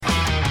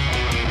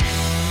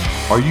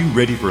Are you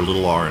ready for a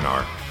little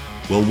R&R?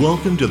 Well,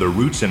 welcome to the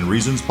Roots and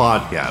Reasons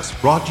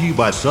podcast, brought to you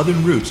by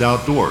Southern Roots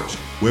Outdoors,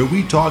 where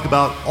we talk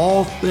about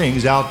all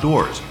things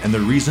outdoors and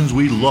the reasons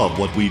we love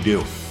what we do.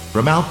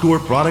 From outdoor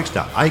products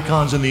to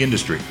icons in the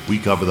industry, we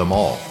cover them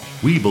all.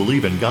 We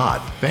believe in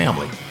God,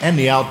 family, and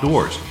the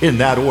outdoors, in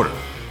that order.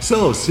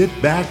 So sit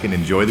back and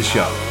enjoy the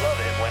show. I love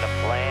it when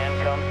a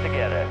plan comes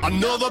together.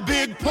 Another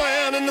big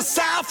plan in the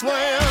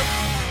Southland.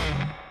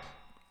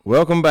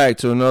 Welcome back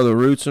to another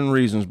Roots and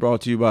Reasons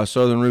brought to you by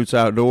Southern Roots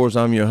Outdoors.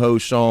 I'm your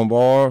host, Sean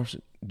Barr.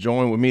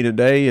 Joined with me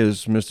today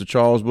is Mr.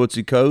 Charles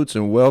Bootsy Coates,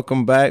 and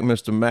welcome back,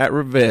 Mr. Matt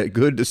Rivette.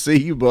 Good to see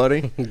you,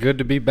 buddy. Good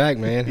to be back,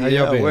 man. How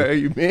y'all been? Where have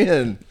you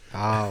been?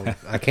 Oh,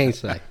 I can't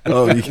say.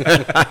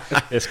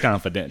 It's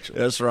confidential.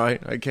 That's right.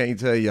 I can't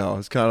tell y'all.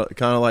 It's kind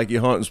of like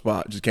your hunting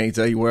spot. Just can't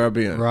tell you where I've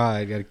been.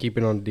 Right, got to keep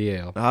it on the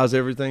DL. How's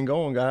everything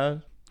going, guys?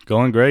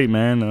 Going great,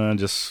 man.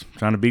 Just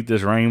trying to beat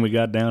this rain we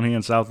got down here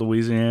in South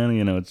Louisiana.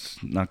 You know, it's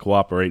not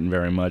cooperating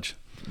very much.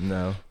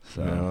 No.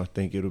 So. No, I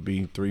think it'll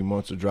be 3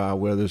 months of dry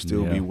weather,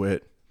 still be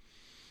wet.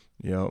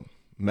 Yep.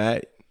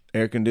 Matt,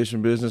 air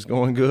conditioning business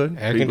going good?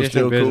 Air People conditioning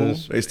still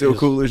business. Cool? They still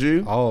cool as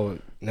you? Oh,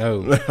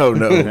 no. No.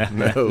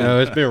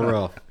 No, it's been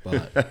rough,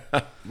 but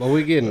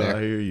we getting there.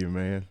 I hear you,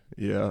 man.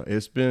 Yeah,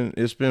 it's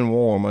been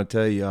warm. I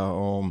tell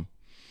you,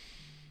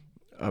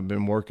 I've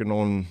been working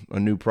on a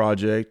new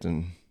project,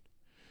 and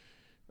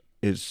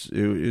it's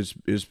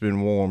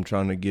been warm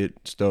trying to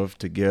get stuff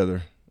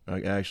together.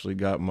 I actually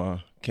got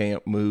my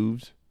camp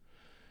moved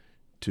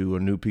to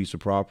a new piece of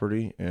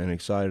property, and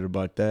excited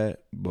about that.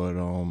 But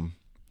I'm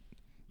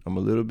a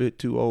little bit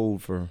too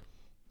old for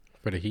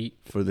the heat.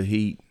 For the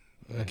heat,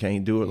 I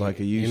can't do it like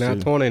I used to. You're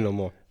not 20 no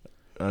more.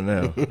 I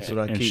know. That's what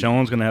I and keep.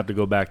 Sean's going to have to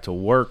go back to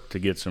work to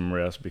get some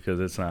rest because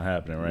it's not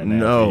happening right now.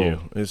 No, for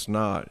you. it's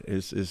not.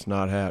 It's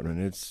not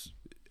happening. It's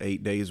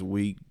 8 days a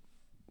week,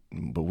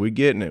 but we're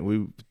getting it.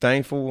 We're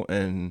thankful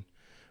and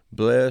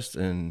blessed,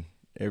 and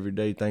every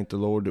day thank the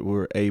Lord that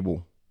we're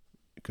able,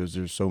 because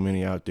there's so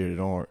many out there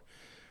that aren't.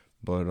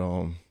 But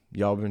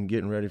y'all been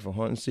getting ready for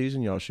hunting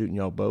season? Y'all shooting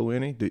y'all bow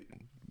any?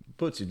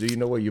 Bootsy, do you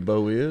know where your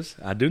bow is?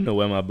 I do know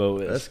where my bow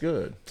is. That's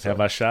good.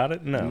 Have I shot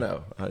it? No.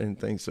 No, I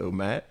didn't think so.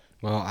 Matt?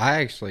 Well,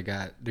 I actually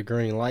got the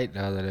green light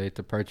the other day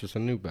to purchase a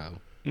new bow.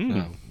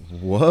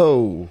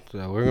 Whoa.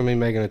 So we're going to be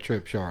making a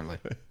trip shortly.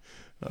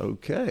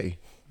 Okay.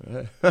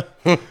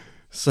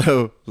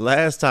 So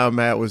last time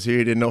Matt was here,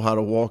 he didn't know how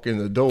to walk in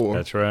the door.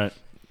 That's right.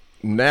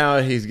 Now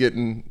he's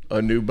getting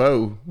a new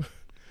bow.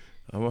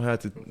 We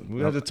have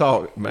to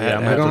talk, Matt. Yeah,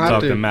 I'm going to have to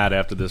talk to Matt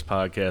after this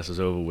podcast is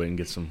over with and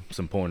get some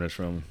pointers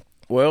from him.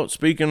 Well,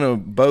 speaking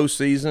of bow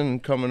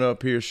season coming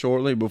up here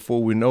shortly,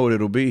 before we know it,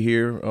 it'll be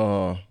here.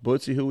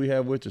 Bootsy, who we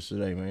have with us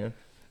today, man?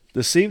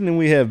 This evening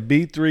we have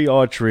B3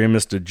 Archery, and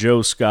Mr.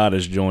 Joe Scott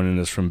is joining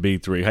us from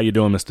B3. How you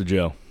doing, Mr.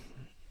 Joe?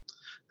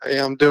 Hey,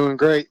 I'm doing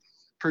great.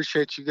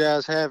 Appreciate you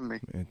guys having me.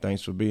 And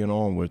thanks for being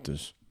on with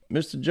us.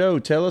 Mr. Joe,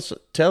 tell us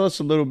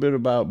a little bit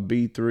about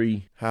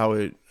B3, how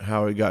it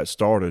got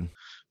started.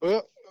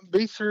 Well,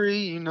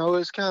 B3,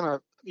 it's kind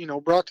of,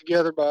 brought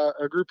together by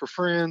a group of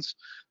friends,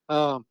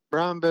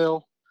 Brian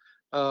Bell,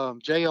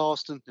 Jay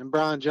Austin, and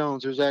Brian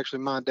Jones, who's actually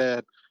my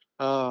dad.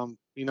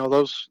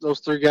 Those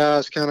three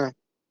guys kind of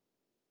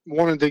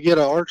wanted to get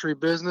an archery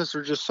business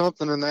or just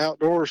something in the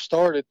outdoors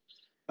started,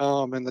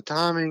 and the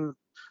timing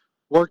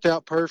worked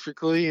out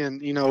perfectly.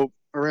 And,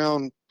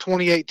 around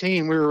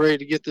 2018, we were ready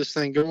to get this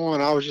thing going.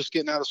 I was just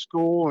getting out of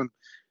school,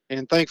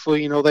 and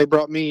thankfully, they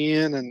brought me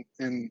in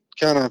and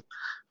kind of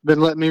been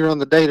letting me run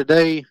the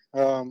day-to-day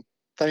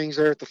things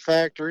there at the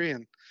factory.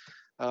 And,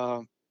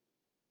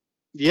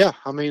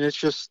 it's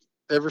just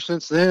ever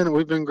since then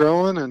we've been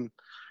growing,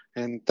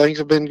 and things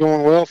have been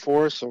going well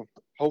for us. So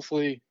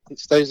hopefully it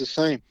stays the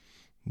same.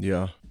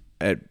 Yeah.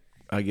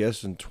 I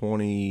guess in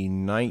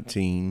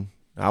 2019,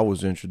 I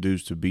was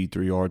introduced to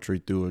B3 Archery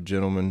through a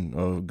gentleman,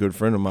 a good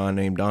friend of mine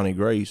named Donnie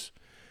Grace,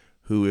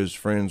 who is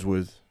friends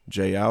with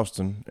Jay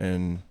Austin.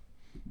 And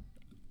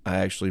I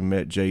actually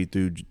met Jay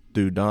through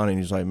Donnie, and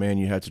he's like, man,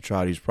 you have to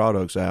try these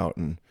products out.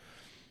 And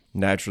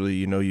naturally,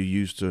 you're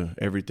used to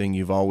everything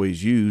you've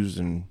always used,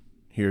 and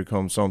here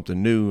comes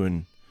something new.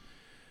 And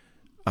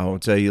I will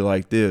tell you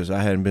like this,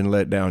 I hadn't been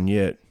let down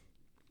yet.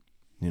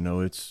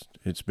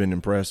 It's been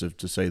impressive,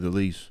 to say the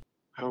least.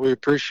 We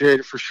appreciate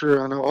it for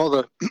sure. I know all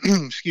the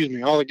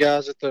all the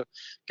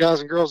guys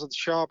and girls at the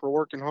shop are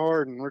working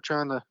hard, and we're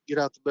trying to get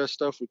out the best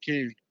stuff we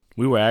can.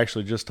 We were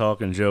actually just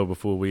talking, Joe,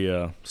 before we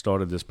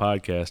started this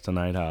podcast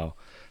tonight, how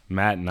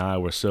Matt and I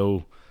were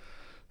so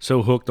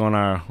hooked on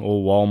our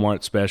old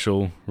Walmart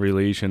special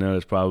release.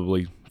 It's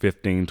probably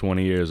 15,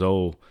 20 years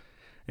old.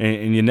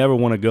 And you never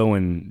want to go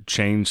and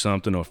change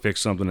something or fix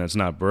something that's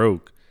not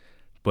broke.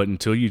 But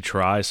until you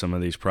try some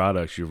of these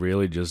products, you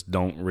really just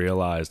don't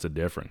realize the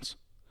difference.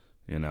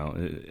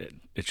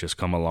 It's just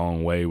come a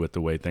long way with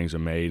the way things are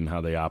made and how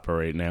they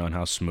operate now and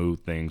how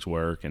smooth things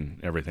work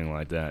and everything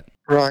like that.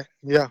 Right.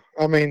 Yeah.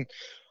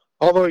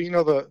 Although,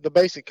 the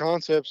basic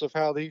concepts of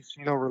how these,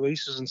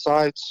 releases and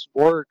sights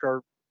work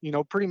are,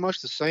 pretty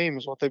much the same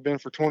as what they've been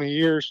for 20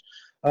 years.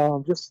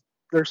 Just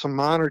there's some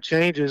minor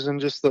changes in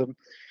just the,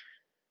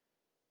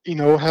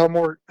 how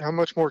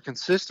much more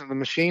consistent the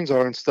machines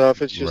are and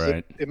stuff. It's just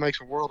Right. it makes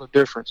a world of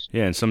difference.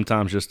 Yeah, and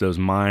sometimes just those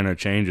minor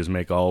changes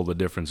make all the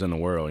difference in the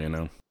world,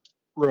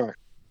 Right.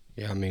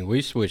 Yeah, I mean,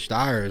 we switched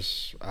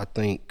ours, I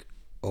think,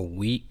 a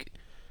week,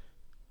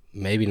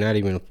 maybe not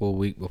even a full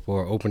week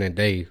before opening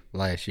day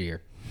last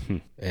year.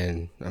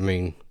 And, I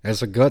mean,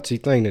 that's a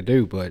gutsy thing to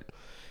do, but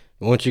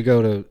once you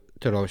go to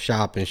the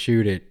shop and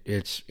shoot it,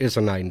 it's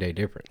a night and day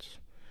difference.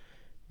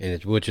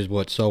 And which is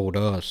what sold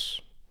us.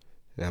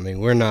 I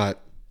mean, we're not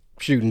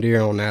shooting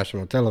deer on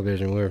national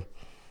television. We're,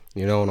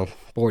 on a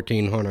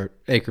 1,400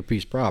 acre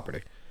piece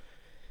property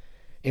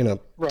in a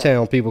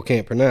town people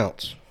can't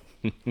pronounce.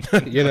 So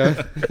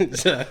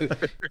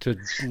to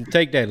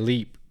take that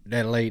leap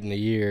that late in the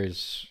year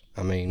is,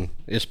 I mean,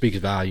 it speaks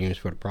volumes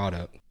for the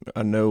product.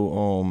 I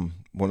know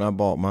when I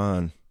bought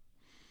mine,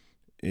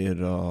 it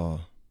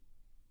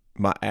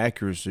my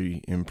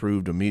accuracy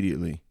improved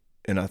immediately,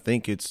 and I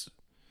think it's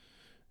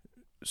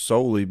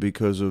solely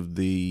because of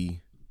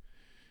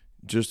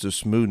just the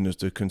smoothness,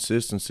 the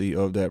consistency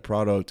of that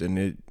product,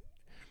 and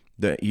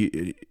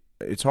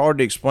it's hard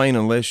to explain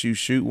unless you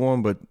shoot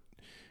one, but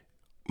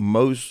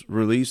most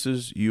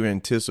releases you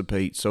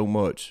anticipate so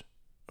much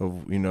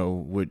of,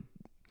 with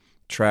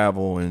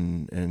travel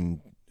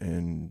and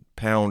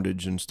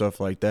poundage and stuff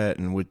like that,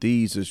 and with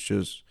these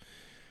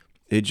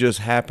it just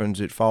happens,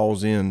 it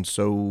falls in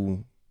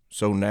so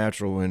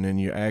natural, and then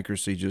your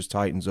accuracy just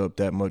tightens up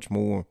that much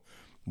more,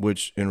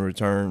 which in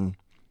return,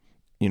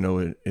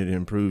 it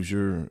improves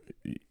your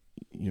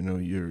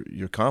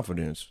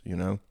confidence,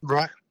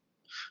 Right.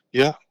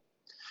 Yeah.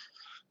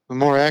 The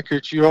more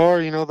accurate you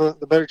are,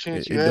 the better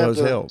chance you have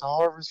to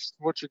harvest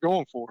what you're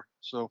going for.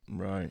 So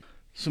Right.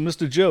 So,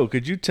 Mr. Joe,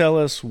 could you tell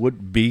us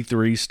what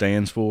B3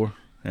 stands for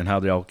and how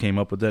they all came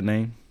up with that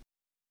name?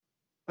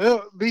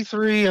 Well,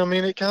 B3, I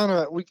mean, we kind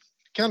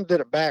of did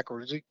it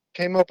backwards. We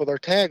came up with our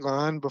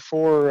tagline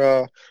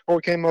before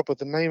we came up with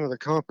the name of the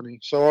company.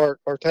 So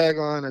our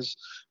tagline is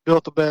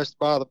built the best,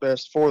 buy the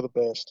best, for the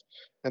best.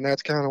 And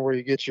that's kind of where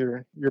you get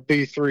your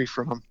B3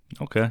 from.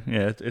 Okay,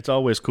 yeah, it's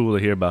always cool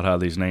to hear about how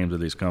these names of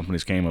these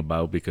companies came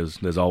about, because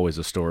there's always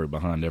a story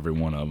behind every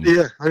one of them.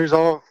 Yeah, there's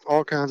all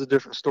kinds of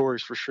different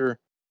stories for sure.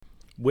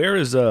 Where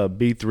is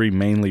B3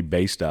 mainly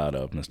based out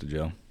of, Mr.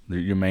 Joe?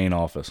 Your main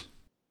office?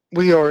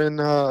 We are in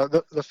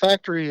the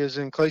factory is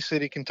in Clay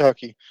City,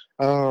 Kentucky.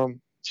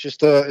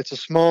 It's a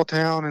small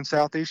town in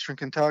southeastern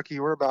Kentucky.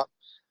 We're about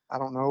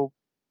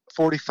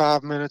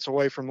 45 minutes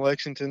away from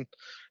Lexington.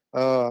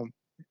 And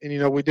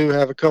we do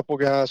have a couple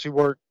guys who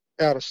work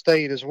out of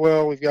state as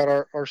well. We've got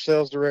our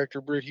sales director,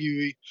 Britt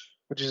Huey,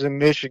 which is in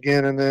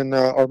Michigan, and then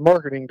our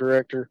marketing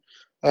director,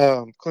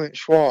 Clint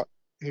Schwat,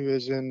 who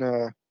is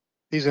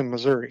he's in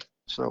Missouri.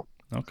 So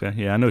okay,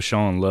 yeah, I know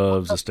Sean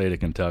loves the state of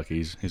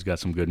Kentucky. He's got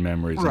some good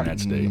memories in that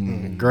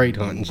state. Great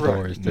hunting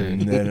stories too.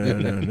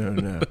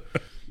 No.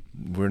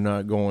 We're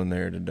not going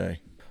there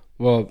today.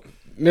 Well,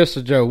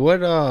 Mr. Joe,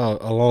 what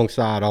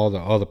alongside all the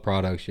other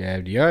products you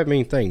have, do you have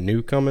anything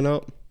new coming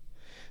up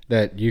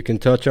that you can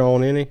touch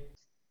on any?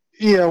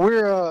 Yeah,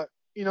 we're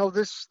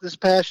this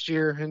past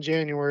year in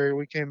January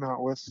we came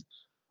out with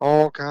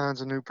all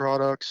kinds of new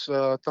products,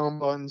 thumb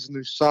buttons,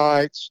 new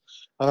sights,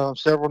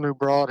 several new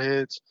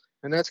broadheads,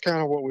 and that's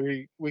kind of what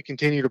we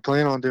continue to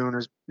plan on doing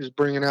is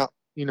bringing out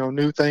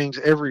new things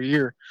every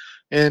year.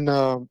 And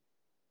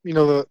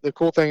the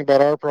cool thing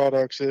about our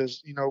products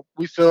is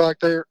we feel like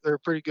they're a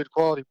pretty good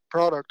quality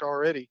product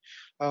already,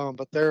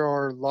 but there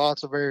are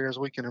lots of areas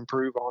we can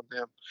improve on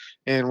them,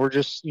 and we're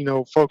just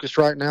focused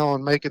right now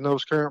on making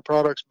those current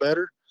products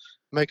better,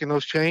 making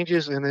those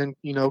changes, and then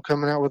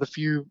coming out with a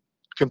few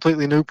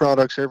completely new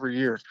products every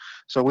year.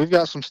 So we've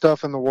got some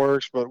stuff in the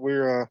works, but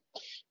we're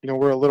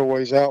we're a little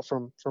ways out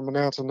from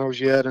announcing those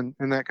yet and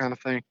that kind of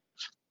thing.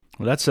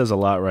 Well, that says a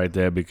lot right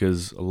there,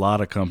 because a lot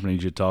of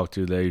companies you talk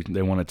to,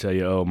 they want to tell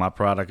you, oh, my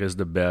product is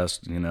the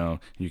best,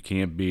 you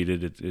can't beat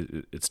it.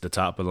 It's the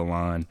top of the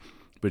line.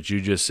 But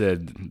you just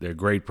said they're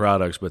great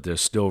products, but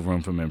there's still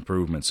room for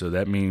improvement. So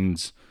that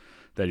means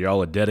that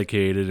y'all are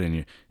dedicated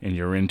and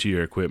you're into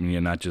your equipment.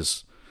 You're not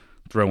just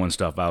throwing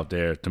stuff out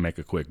there to make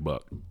a quick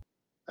buck.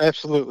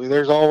 Absolutely.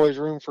 There's always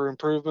room for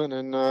improvement,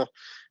 and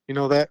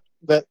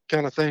that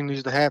kind of thing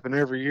needs to happen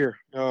every year.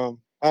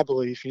 I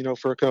believe,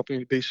 for a company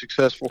to be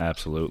successful.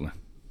 Absolutely.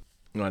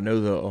 I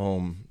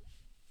know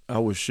I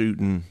was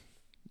shooting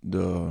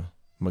the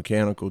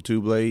mechanical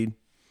two blade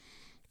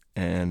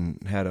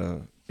and had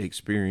a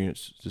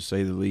experience, to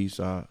say the least.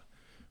 I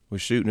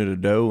was shooting at a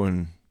doe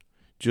and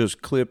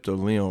just clipped a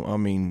limb. I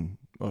mean,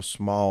 a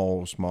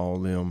small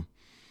limb,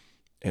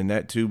 and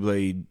that two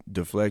blade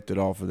deflected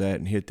off of that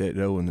and hit that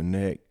doe in the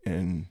neck.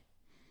 And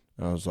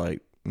I was like,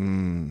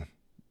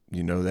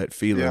 that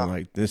feeling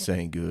like this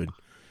ain't good.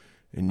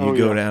 And you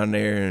go down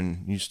there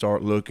and you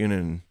start looking,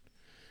 and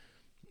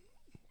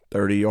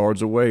 30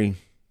 yards away,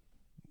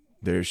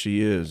 there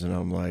she is. And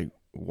I'm like,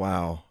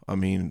 wow. I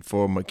mean,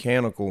 for a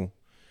mechanical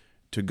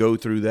to go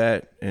through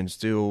that and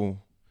still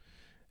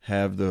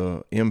have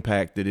the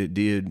impact that it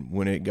did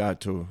when it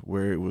got to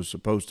where it was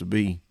supposed to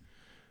be,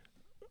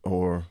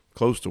 or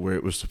close to where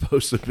it was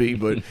supposed to be.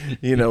 But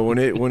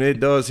when it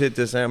does hit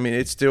this, I mean,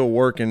 it's still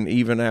working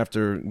even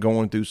after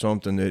going through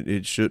something that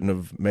it shouldn't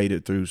have made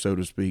it through, so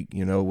to speak.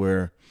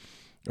 Where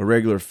a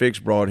regular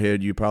fixed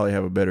broadhead, you probably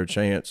have a better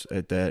chance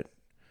at that.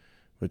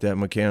 But that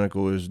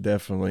mechanical is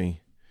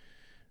definitely,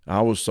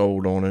 I was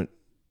sold on it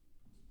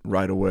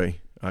right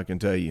away, I can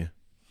tell you.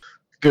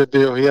 Good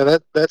deal. Yeah,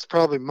 that's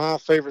probably my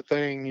favorite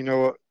thing,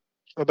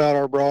 about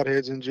our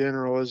broadheads in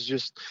general is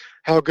just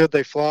how good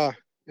they fly.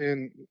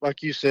 And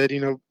like you said,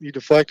 you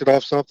deflected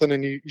off something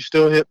and you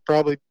still hit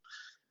probably,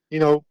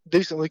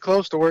 decently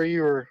close to where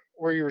you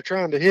were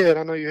trying to hit.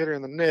 I know you hit her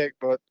in the neck,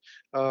 but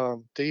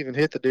to even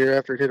hit the deer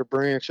after it hit a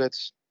branch,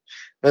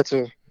 that's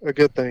a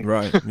good thing.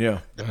 Right. Yeah.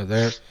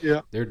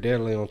 They're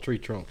deadly on tree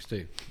trunks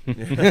too.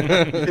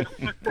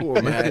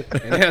 Poor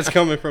Matt. And that's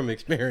coming from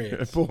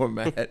experience. Poor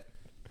Matt.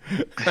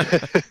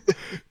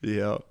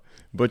 Yeah.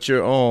 But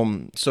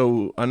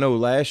so I know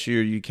last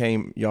year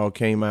y'all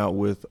came out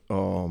with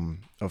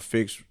a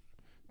fixed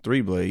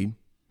 3-blade.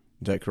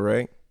 Is that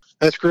correct?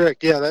 That's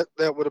correct. Yeah,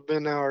 that would have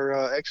been our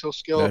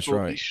exoskeletal That's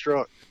right.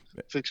 destruct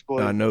fixed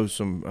blade.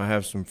 I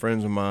have some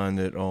friends of mine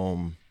that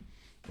are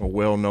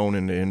well known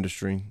in the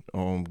industry,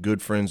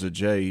 good friends of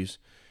Jay's,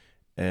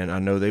 and I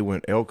know they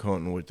went elk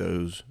hunting with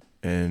those,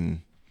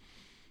 and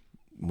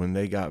when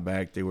they got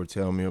back they were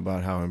telling me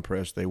about how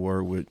impressed they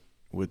were with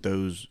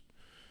those,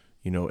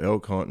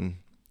 elk hunting.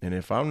 And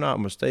if I'm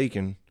not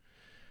mistaken,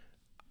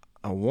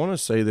 I want to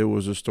say there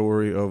was a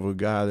story of a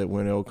guy that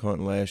went elk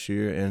hunting last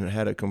year and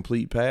had a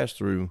complete pass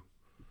through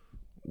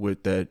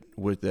with that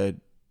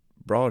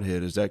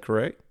broadhead. Is that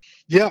correct?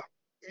 Yeah.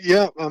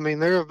 I mean,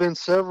 there have been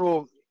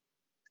several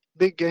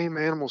big game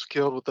animals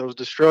killed with those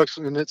destructs,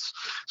 and it's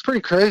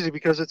pretty crazy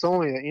because it's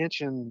only 1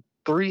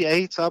 3/8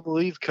 inches, I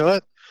believe,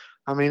 cut.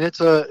 I mean, it's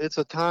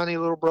a tiny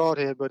little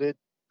broadhead, but it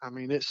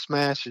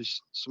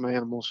smashes some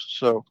animals.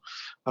 So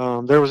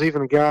there was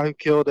even a guy who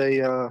killed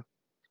I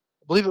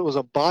believe it was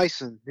a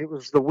bison. It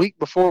was the week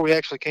before we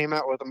actually came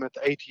out with them at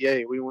the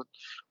ATA. We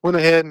went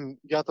ahead and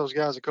got those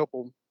guys a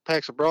couple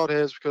packs of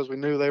broadheads because we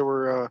knew they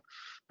were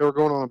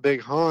going on a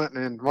big hunt.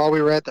 And while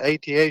we were at the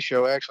ATA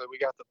show, actually, we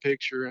got the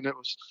picture, and it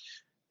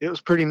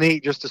was pretty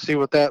neat just to see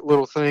what that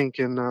little thing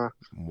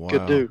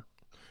could do.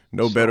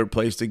 No better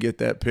place to get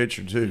that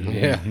picture too.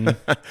 Yeah.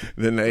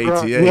 Than the ATA.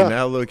 Right, yeah.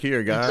 Now look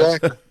here, guys.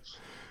 Exactly.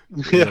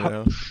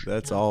 Yeah.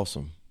 That's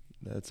awesome.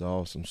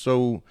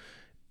 So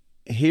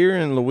here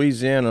in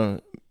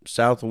Louisiana,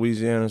 South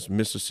Louisiana,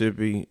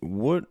 Mississippi,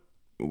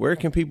 where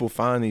can people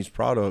find these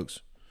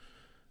products?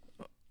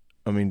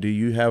 I mean, do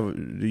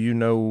you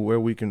know where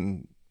we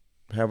can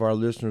have our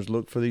listeners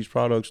look for these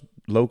products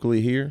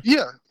locally here?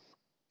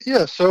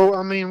 Yeah. So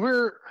I mean,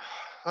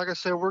 like I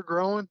said, we're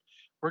growing.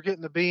 We're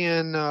getting to be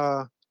in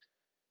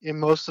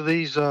most of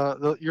these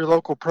your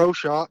local pro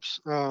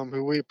shops,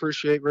 who we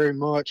appreciate very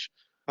much.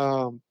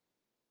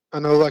 I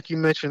know, like you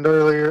mentioned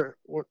earlier,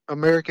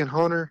 American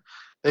Hunter,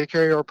 they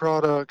carry our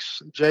products.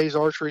 Jay's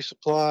Archery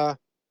Supply,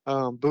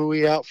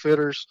 Bowie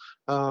Outfitters.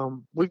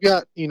 We've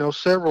got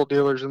several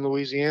dealers in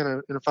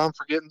Louisiana, and if I'm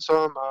forgetting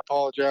some, I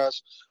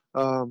apologize.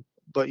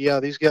 But yeah,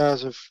 these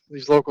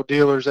local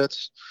dealers,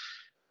 that's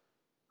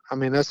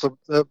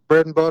the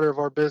bread and butter of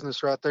our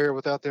business right there.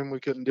 Without them,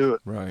 we couldn't do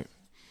it. Right.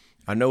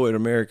 I know at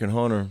American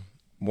Hunter,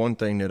 one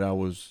thing that I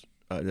was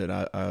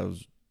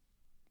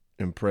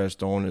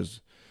impressed on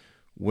is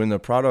when the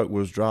product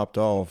was dropped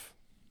off,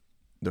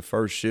 the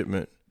first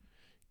shipment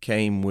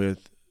came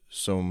with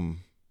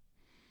some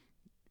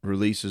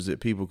releases that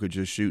people could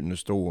just shoot in the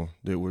store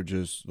that were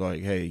just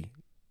like, hey,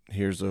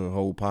 here's a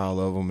whole pile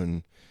of them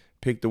and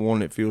pick the one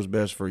that feels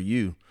best for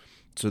you.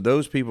 So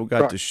those people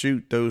got to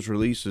shoot those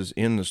releases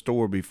in the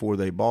store before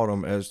they bought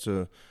them,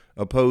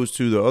 opposed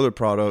to the other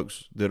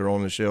products that are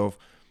on the shelf.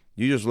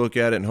 You just look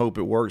at it and hope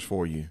it works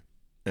for you.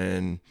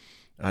 And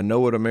I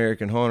know at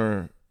American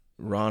Hunter,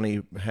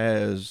 Ronnie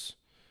has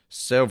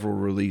several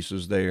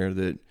releases there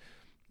that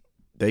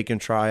they can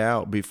try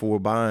out before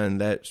buying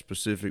that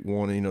specific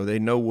one. They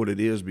know what it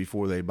is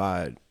before they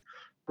buy it.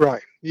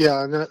 Right.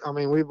 Yeah.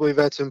 And we believe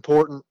that's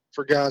important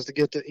for guys to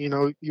get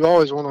you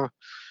always want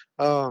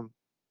to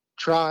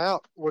try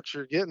out what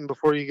you're getting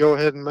before you go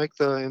ahead and make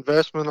the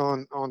investment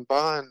on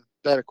buying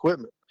that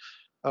equipment.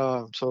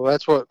 So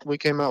that's what we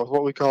came out with,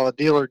 what we call a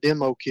dealer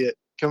demo kit.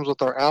 Comes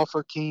with our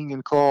Alpha, King,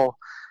 and Claw.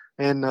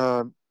 And,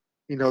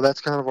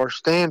 that's kind of our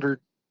standard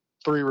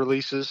 3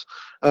 releases.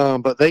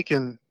 But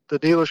the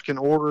dealers can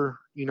order,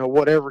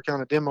 whatever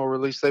kind of demo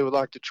release they would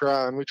like to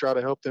try. And we try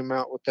to help them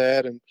out with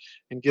that and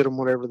get them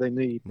whatever they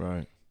need.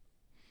 Right.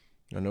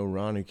 I know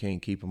Ronnie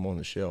can't keep them on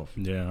the shelf.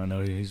 Yeah, I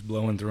know he's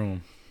blowing through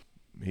them.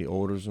 He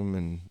orders them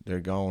and they're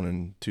gone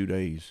in 2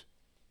 days.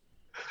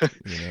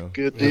 Good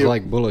deal. It's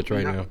like bullets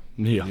right now.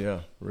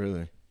 Yeah,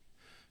 really.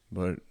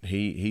 But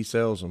he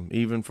sells them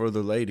even for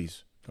the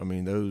ladies. I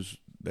mean, those,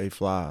 they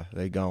fly,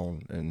 they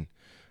gone. And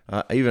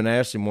I even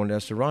asked him one day, I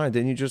said, Ryan,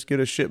 didn't you just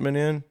get a shipment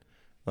in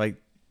like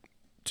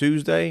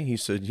Tuesday? He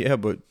said, yeah,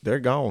 but they're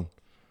gone.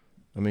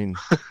 I mean,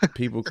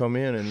 people come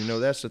in and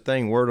that's the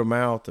thing, word of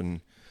mouth,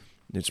 and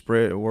it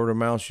spread word of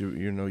mouth.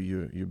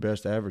 Your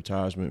best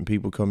advertisement, and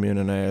people come in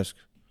and ask,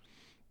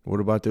 "What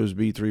about those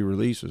B3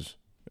 releases?"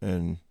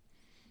 And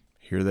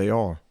here they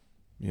are.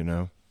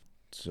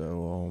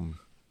 So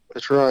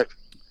That's right.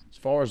 as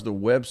far as the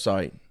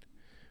website,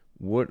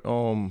 where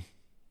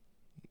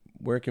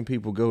can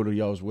people go to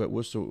y'all's web?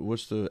 What's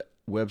the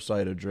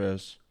website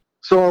address?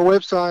 So our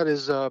website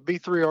is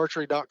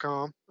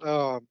b3archery.com.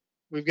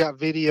 We've got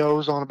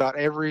videos on about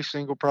every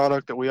single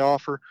product that we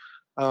offer.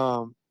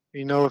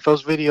 If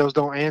those videos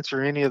don't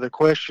answer any of the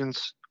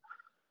questions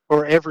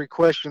or every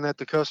question that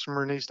the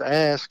customer needs to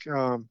ask,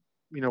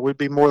 we'd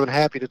be more than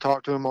happy to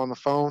talk to them on the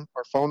phone.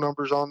 Our phone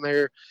number's on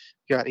there.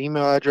 Got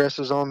email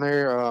addresses on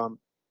there. And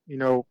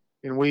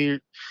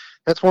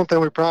that's one thing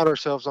we pride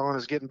ourselves on,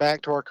 is getting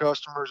back to our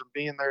customers and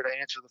being there to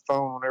answer the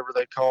phone whenever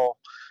they call.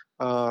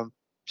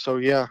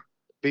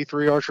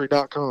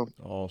 b3archery.com.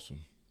 Awesome.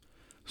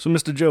 So,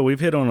 Mr. Joe, we've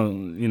hit on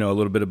a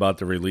little bit about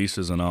the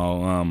releases and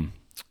all.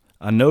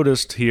 I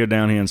noticed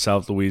down here in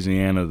South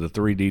Louisiana, the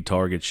 3D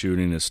target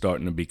shooting is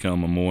starting to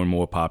become a more and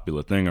more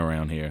popular thing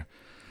around here.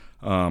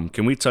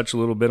 Can we touch a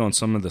little bit on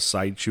some of the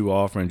sights you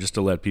offer, and just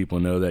to let people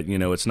know that,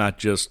 it's not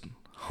just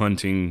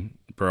hunting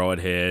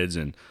broadheads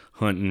and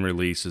hunting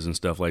releases and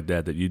stuff like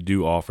that you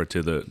do offer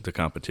to the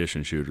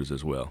competition shooters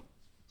as well?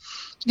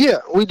 Yeah,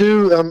 we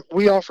do.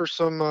 We offer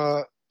some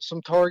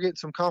target,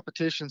 some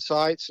competition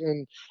sights,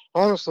 and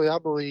honestly, I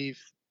believe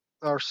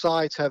our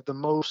sights have the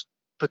most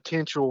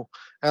potential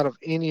out of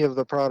any of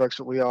the products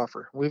that we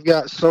offer. We've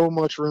got so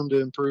much room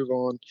to improve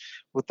on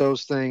with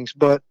those things,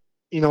 but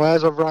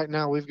as of right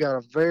now, we've got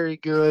a very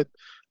good,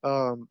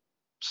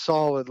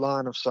 solid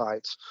line of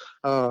sights.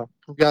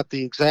 We've got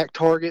the Exact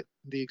Target,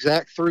 the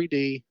Exact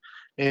 3D,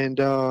 and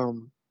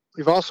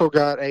we've also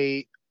got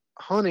a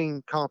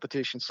hunting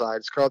competition sight.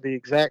 It's called the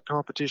Exact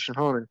Competition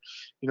Hunter.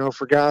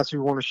 For guys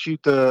who want to shoot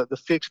the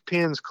fixed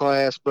pins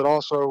class, but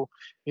also,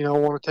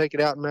 want to take it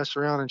out and mess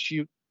around and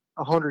shoot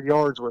 100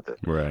 yards with it.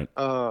 Right.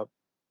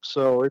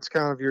 So it's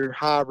kind of your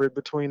hybrid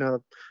between a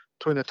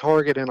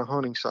target and a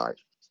hunting sight.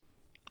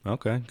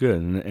 Okay,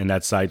 good. And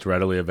that site's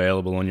readily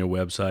available on your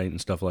website and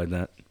stuff like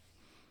that?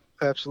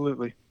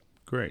 Absolutely.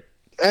 Great.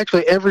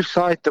 Actually, every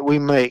sight that we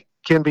make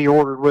can be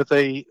ordered with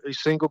a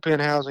single pin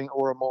housing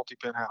or a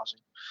multi-pin housing.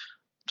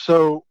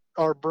 So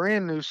our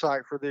brand new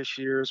site for this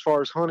year, as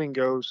far as hunting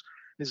goes,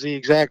 is the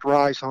Exact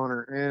Rise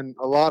Hunter, and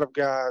a lot of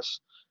guys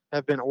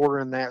have been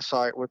ordering that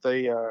site with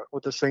a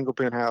single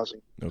pin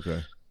housing.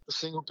 Okay. The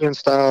single pin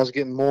style is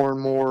getting more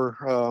and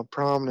more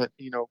prominent,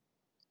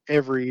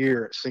 every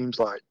year, it seems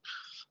like.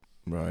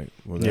 Right.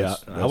 Well,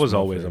 I was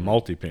always a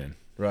multi-pin.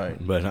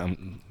 Right. But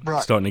I'm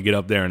starting to get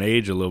up there in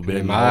age a little bit. Yeah,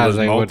 And my all eyes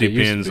those ain't what they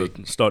multi-pins used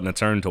to are starting to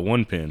turn to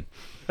one pin.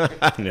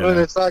 But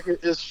it's like,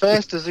 as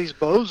fast as these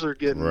bows are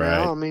getting Right.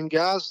 now, I mean,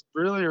 guys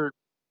really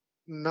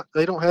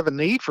they don't have a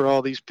need for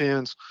all these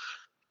pins.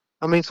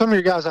 I mean, some of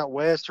your guys out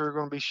west are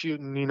going to be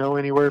shooting,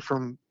 anywhere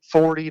from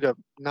 40 to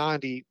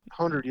 90,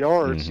 100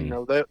 yards.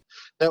 Mhm.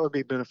 That would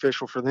be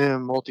beneficial for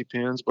them,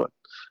 multi-pins. But,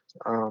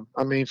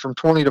 I mean, from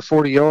 20 to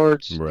 40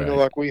 yards, Right.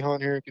 like we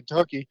hunt here in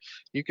Kentucky,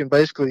 you can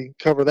basically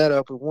cover that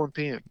up with one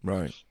pin.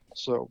 Right.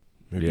 So,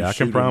 If you Yeah, I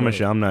can shoot promise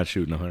you enough- I'm not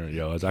shooting 100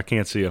 yards. I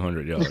can't see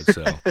 100 yards.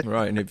 So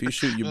Right, and if you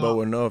shoot your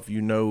bow enough,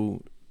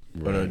 an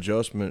Right.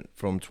 adjustment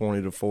from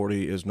 20 to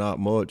 40 is not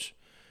much,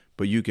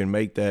 but you can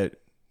make that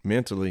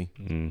mentally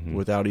Mhm.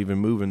 without even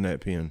moving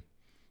that pin,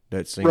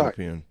 that single Right.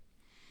 pin.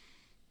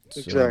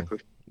 So exactly.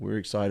 we're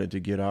excited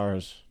to get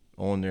ours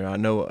on there. I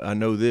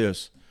know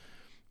this.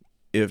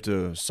 If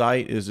the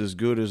sight is as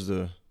good as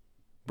the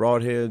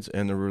broadheads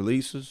and the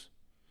releases,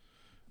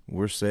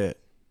 we're set.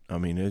 I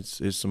mean,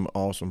 it's some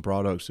awesome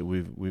products that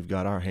we've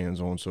got our hands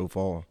on so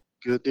far.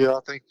 Good deal. I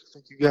think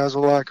you guys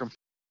will like them.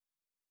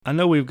 I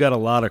know we've got a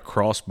lot of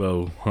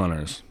crossbow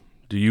hunters.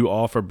 Do you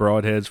offer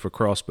broadheads for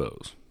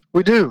crossbows?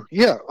 We do,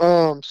 yeah.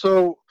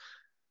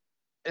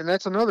 And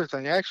that's another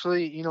thing.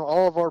 Actually,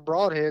 all of our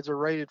broadheads are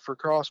rated for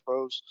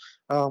crossbows.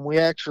 We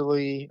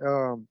actually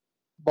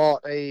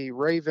bought a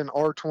Raven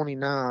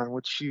R29,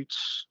 which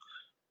shoots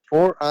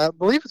I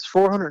believe it's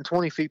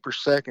 420 feet per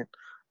second.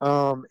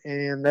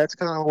 And that's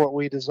kind of what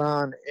we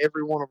designed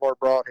every one of our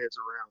broadheads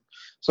around.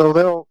 So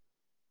they'll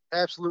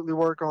absolutely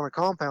work on a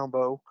compound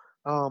bow,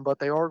 but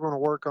they are going to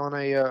work on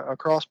a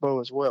crossbow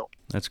as well.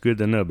 That's good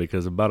to know,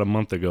 because about a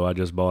month ago I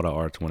just bought a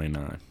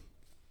R29.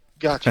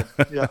 Gotcha.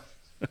 Yeah.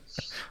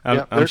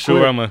 I'm they're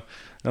sure quick.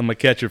 I'm a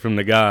catcher from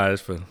the guys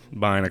for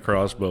buying a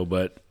crossbow,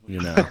 but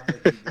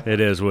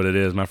it is what it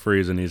is. My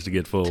freezer needs to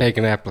get full. Take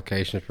an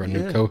application for a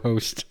new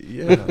co-host.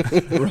 Yeah,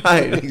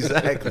 right,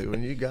 exactly.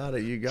 When you got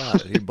it, you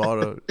got it. He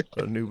bought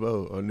a new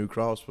bow, a new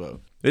crossbow.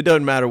 It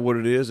doesn't matter what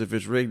it is. If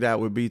it's rigged out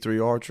with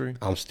B3 archery,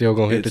 I'm still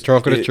going to hit the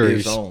trunk of the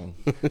trees. It's on.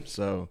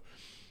 So,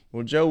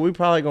 well, Joe, we're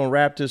probably going to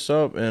wrap this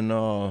up.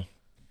 And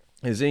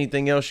is there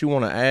anything else you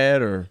want to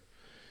add, or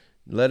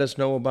let us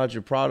know about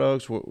your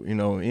products?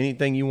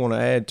 Anything you want to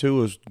add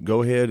to us,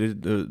 go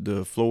ahead.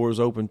 The floor is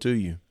open to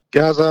you.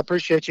 Guys, I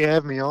appreciate you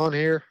having me on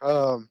here.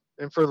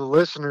 And for the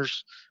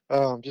listeners,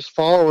 just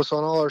follow us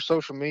on all our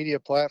social media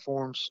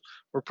platforms.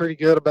 We're pretty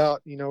good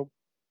about,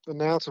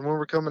 announcing when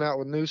we're coming out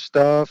with new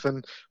stuff,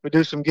 and we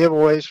do some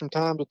giveaways from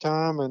time to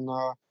time. And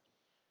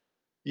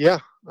yeah,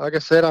 like I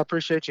said, I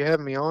appreciate you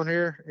having me on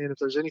here. And if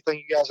there's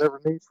anything you guys ever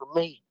need from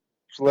me,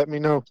 just let me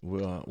know.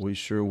 Well, we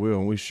sure will.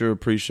 And we sure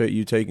appreciate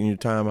you taking your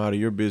time out of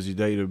your busy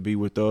day to be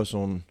with us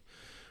on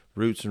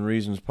Roots and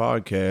Reasons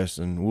podcast.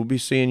 And we'll be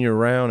seeing you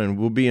around, and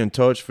we'll be in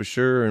touch for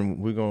sure. And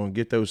we're going to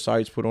get those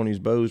sights put on these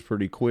bows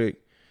pretty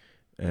quick.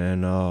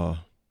 And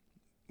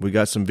we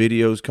got some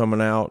videos coming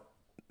out.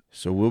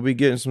 So we'll be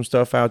getting some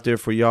stuff out there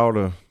for y'all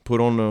to put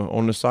on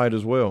the site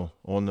as well,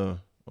 on the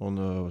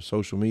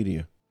social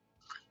media.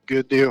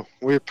 Good deal.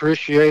 We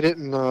appreciate it,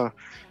 and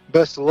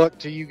best of luck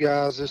to you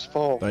guys this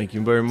fall. Thank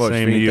you very much.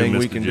 Same If to you, anything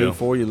we Mr. can Joe. do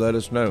for you, let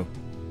us know.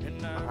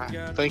 All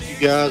right. Thank you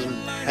guys, and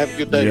have a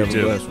good day. You have a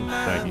too. blessed one.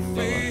 Thank you.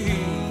 Bye-bye.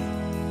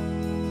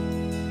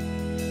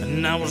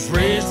 And I was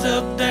raised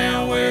up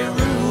down where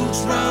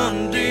roots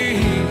run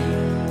deep.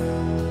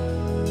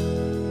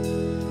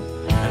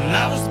 And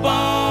I was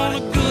born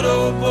a good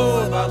old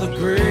boy by the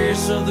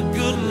grace of the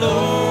good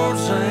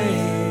Lord's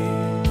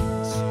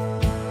hands.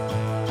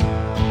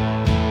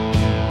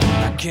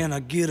 Now can I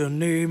get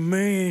an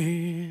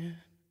amen?